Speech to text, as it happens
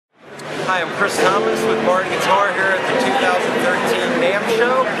Hi, I'm Chris Thomas with Martin Guitar here at the 2013 NAMM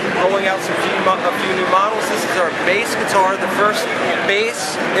show, rolling out a few new models. This is our bass guitar, the first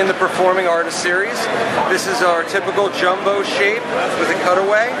bass in the Performing Artist series. This is our typical jumbo shape with a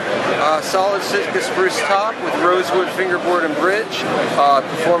cutaway, solid Sitka spruce top with rosewood fingerboard and bridge,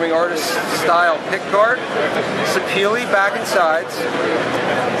 Performing Artist style pickguard, Sapele back and sides.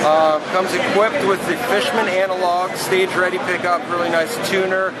 Comes equipped with the Fishman analog stage ready pickup, really nice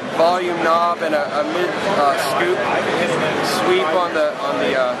tuner, volume knob, and a mid scoop sweep on the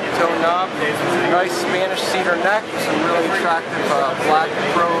tone knob. Nice Spanish cedar neck, some really attractive black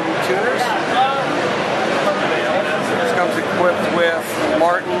chrome tuners. This comes equipped with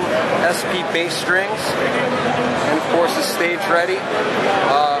Martin SP bass strings, and of course is stage ready.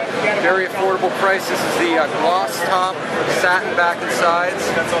 Very affordable price. This is the gloss top, satin back and sides.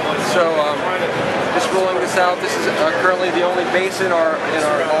 So just rolling this out. This is currently the only bass in our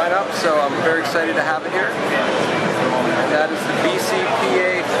lineup, so I'm very excited to have it here. And that is the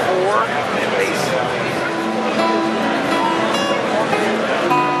BCPA 4 bass.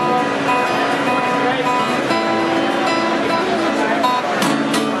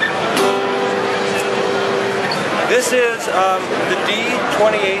 This is the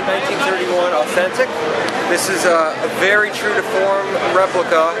D28 1931 Authentic. This is a very true to form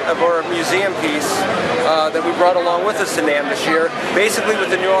replica of our museum piece that we brought along with us to NAMM this year. Basically,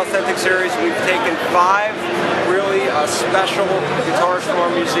 with the new Authentic series, we've taken 5 really special guitars from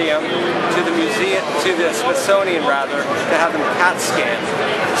our museum to the Smithsonian rather, to have them CAT scanned.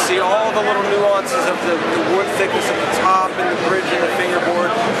 You see all the little nuances of the wood thickness of the top and the bridge and the fingerboard.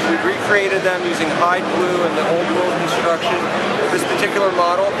 We've recreated them using hide glue and the old world construction. This particular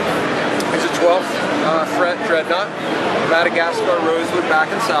model is a 12th fret dreadnought, Madagascar rosewood back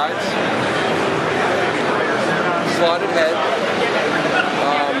and sides, slotted head,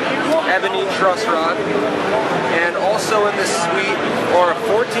 ebony truss rod, and also in this suite are a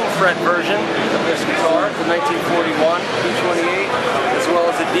 14th fret version of this guitar, the 1941 D28, as well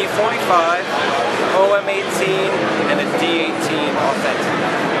as a D45, OM18, and a D18 Authentic.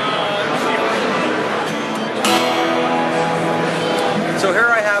 So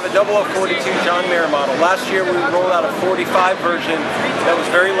here I have a 0042 John Mayer model. Last year we rolled out a 45 version that was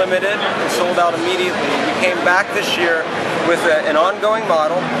very limited and sold out immediately. We came back this year with an ongoing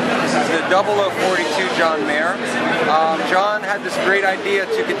model. This is the 0042 John Mayer. John had this great idea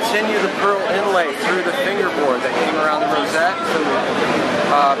to continue the pearl inlay through the fingerboard that came around the rosette. So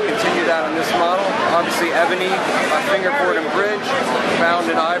we continue that on this model. Obviously ebony fingerboard and bridge, bound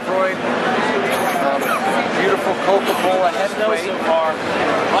in ivory. Beautiful Coca-Cola headway. So far.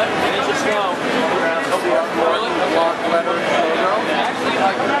 What? It's slow. Block letter logo.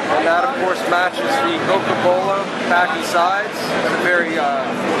 And that, of course, matches the Coca-Cola back and sides. It's a very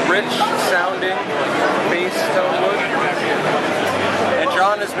rich sounding bass tone wood. And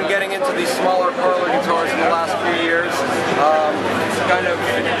John has been getting into these smaller parlor guitars in the last few years, kind of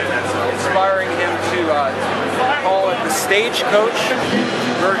inspiring him to call it the Stagecoach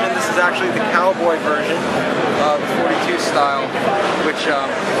version. This is actually the cowboy version of the 42 style, which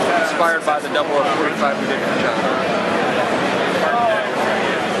inspired by the 0045 we did for John.